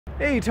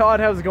Hey Todd,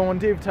 how's it going?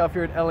 Dave Tuff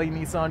here at LA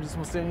Nissan. Just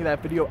want to send you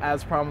that video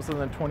as promised on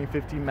the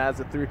 2015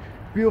 Mazda 3.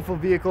 Beautiful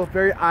vehicle,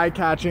 very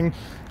eye-catching.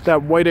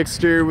 That white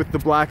exterior with the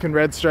black and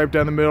red stripe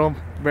down the middle,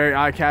 very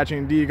eye-catching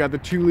indeed. You got the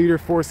 2-liter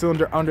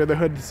 4-cylinder under the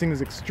hood. This thing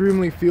is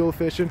extremely fuel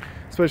efficient,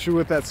 especially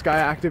with that Sky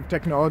Active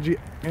technology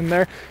in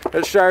there.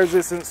 There's shower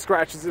resistant,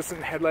 scratch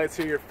resistant headlights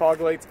here, your fog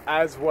lights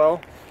as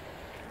well.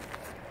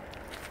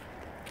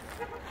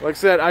 Like I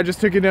said, I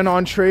just took it in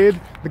on trade.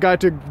 The guy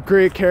took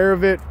great care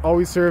of it,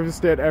 always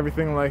serviced it,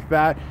 everything like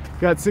that.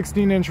 Got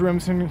 16-inch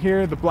rims in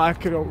here. The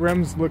black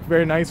rims look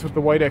very nice with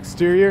the white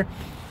exterior.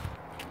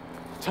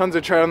 Tons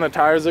of tread on the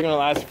tires. They're going to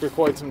last for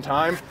quite some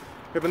time.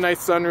 Got the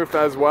nice sunroof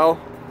as well.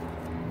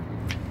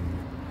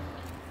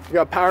 You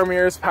got power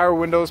mirrors, power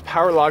windows,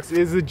 power locks. It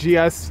is a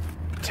GS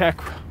Tech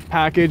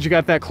package. You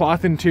got that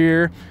cloth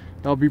interior.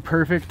 That'll be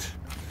perfect.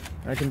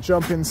 I can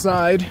jump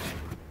inside.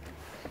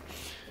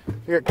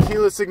 You got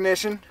keyless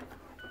ignition.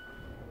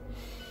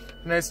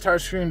 Nice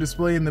touchscreen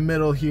display in the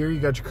middle here. You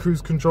got your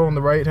cruise control on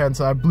the right hand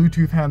side,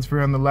 Bluetooth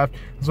hands-free on the left,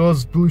 as well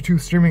as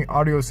Bluetooth streaming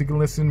audio so you can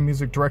listen to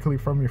music directly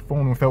from your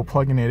phone without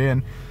plugging it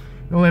in.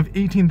 You only have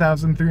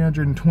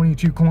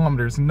 18,322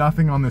 kilometers,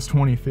 nothing on this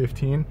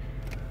 2015.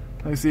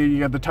 Let's see, you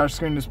got the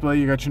touchscreen display,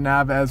 you got your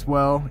nav as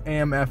well,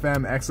 AM,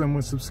 FM, XM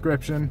with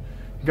subscription.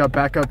 You got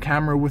backup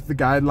camera with the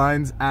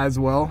guidelines as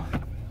well.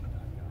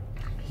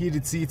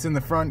 Heated seats in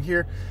the front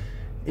here.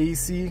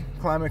 AC,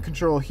 climate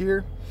control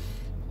here.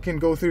 You can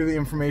go through the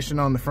information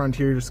on the front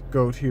here, just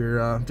go to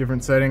your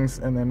different settings,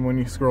 and then when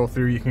you scroll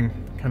through you can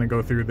kind of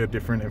go through the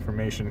different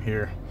information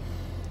here.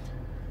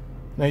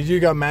 Now you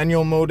got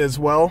manual mode as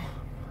well.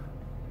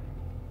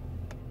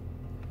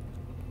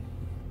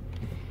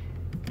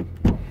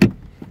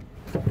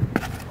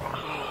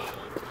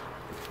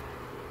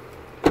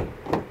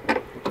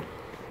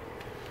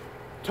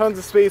 Tons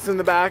of space in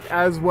the back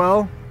as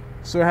well,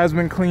 so it hasn't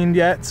been cleaned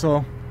yet,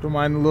 so don't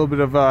mind a little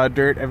bit of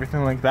dirt,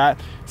 everything like that.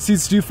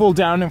 Seats do fold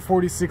down in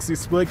 40-60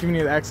 split, giving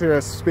you the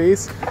extra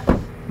space. I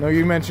know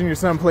you mentioned your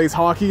son plays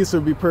hockey, so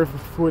it'd be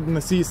perfect for putting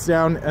the seats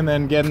down and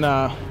then getting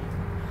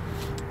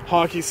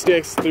hockey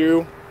sticks through.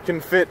 You can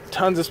fit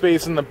tons of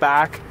space in the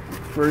back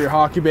for your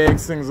hockey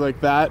bags, things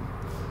like that.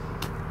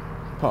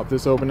 Pop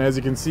this open. As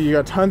you can see, you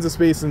got tons of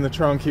space in the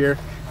trunk here.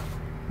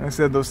 Like I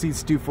said, those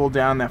seats do fold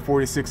down, that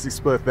 40-60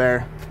 split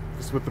there,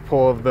 just with the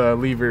pull of the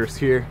levers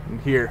here and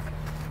here.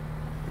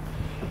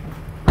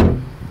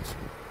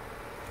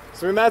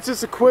 So that's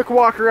just a quick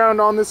walk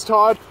around on this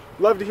Todd.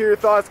 Love to hear your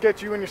thoughts.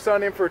 Get you and your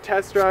son in for a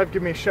test drive.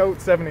 Give me a shout,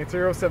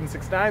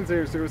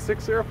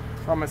 780-769-0060, or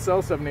on my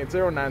cell,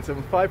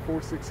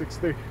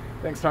 780-975-4663.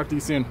 Thanks, talk to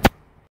you soon.